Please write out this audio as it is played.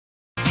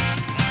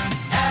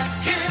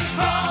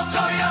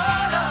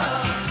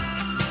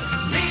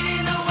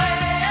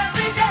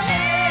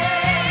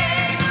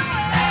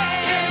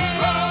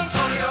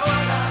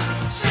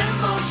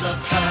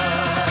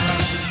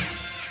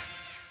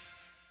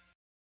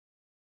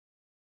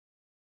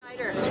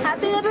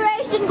Happy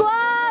Liberation,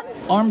 Guam!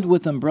 Armed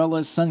with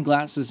umbrellas,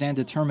 sunglasses, and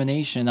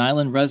determination,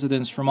 island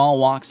residents from all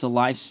walks of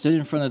life stood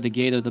in front of the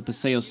gate of the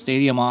Paseo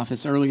Stadium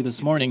office early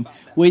this morning,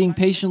 waiting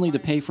patiently to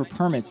pay for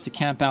permits to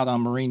camp out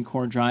on Marine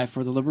Corps Drive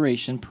for the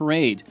Liberation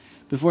Parade.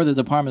 Before the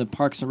Department of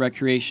Parks and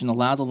Recreation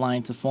allowed the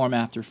line to form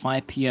after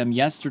 5 p.m.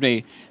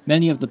 yesterday,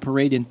 many of the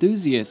parade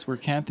enthusiasts were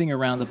camping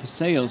around the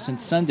Paseo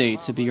since Sunday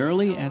to be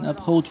early and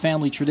uphold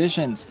family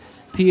traditions.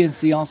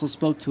 PNC also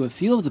spoke to a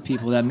few of the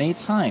people that made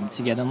time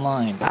to get in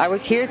line. I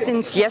was here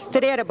since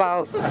yesterday at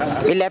about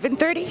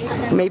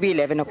 11:30, maybe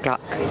 11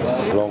 o'clock.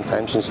 Long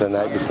time since the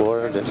night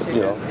before, I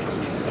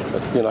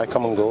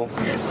come and go.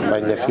 My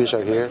nephews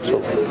are here,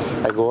 so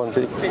I go and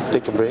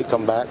take a break,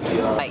 come back.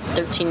 Like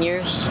 13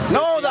 years.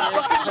 No, the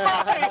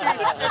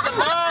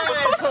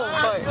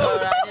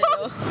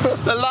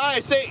lie!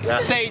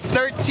 Say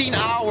 13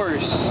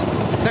 hours.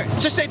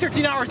 Just say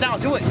 13 hours now,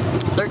 do it.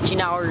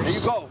 13 hours. There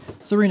you go.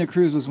 Serena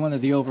Cruz was one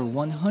of the over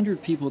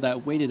 100 people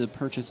that waited to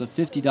purchase a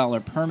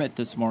 $50 permit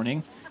this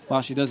morning.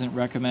 While she doesn't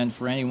recommend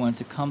for anyone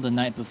to come the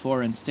night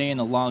before and stay in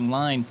a long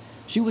line,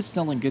 she was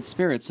still in good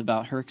spirits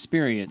about her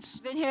experience.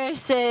 Been here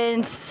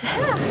since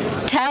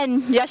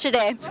 10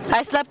 yesterday.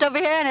 I slept over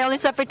here and I only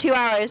slept for 2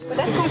 hours.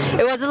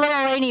 It was a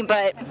little rainy,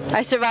 but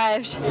I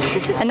survived,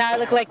 and now I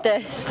look like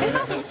this.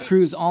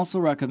 Cruz also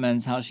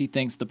recommends how she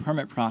thinks the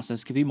permit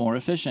process could be more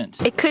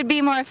efficient. It could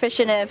be more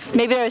efficient if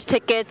maybe there was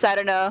tickets, I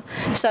don't know,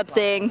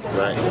 something.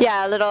 Right.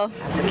 Yeah, a little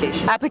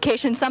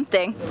application,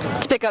 something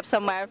to pick up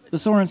somewhere. The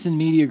Sorensen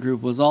Media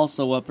Group was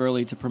also up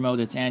early to promote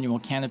its annual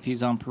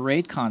Canopies on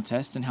Parade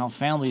contest and how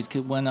families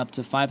could win up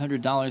to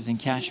 $500 in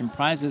cash and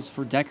prizes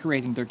for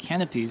decorating their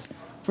canopies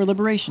for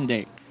Liberation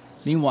Day.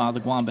 Meanwhile, the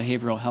Guam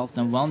Behavioral Health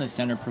and Wellness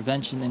Center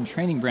Prevention and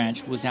Training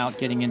Branch was out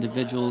getting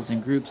individuals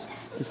and groups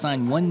to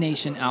sign One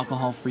Nation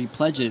alcohol-free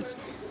pledges.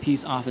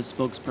 Peace Office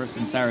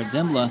spokesperson Sarah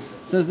Dimla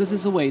says this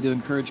is a way to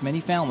encourage many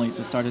families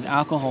to start an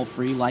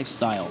alcohol-free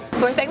lifestyle.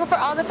 We're thankful for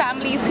all the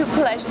families who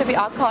pledged to be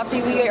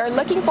alcohol-free. We are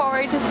looking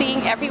forward to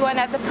seeing everyone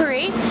at the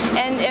parade,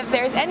 and if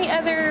there's any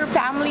other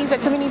families or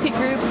community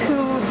groups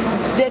who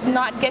did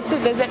not get to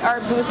visit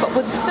our booth but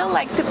would still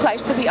like to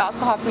pledge to be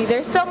alcohol-free,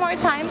 there's still more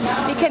time.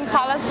 You can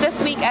call us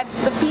this week at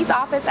the Peace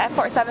Office at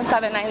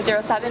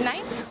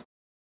 477-9079.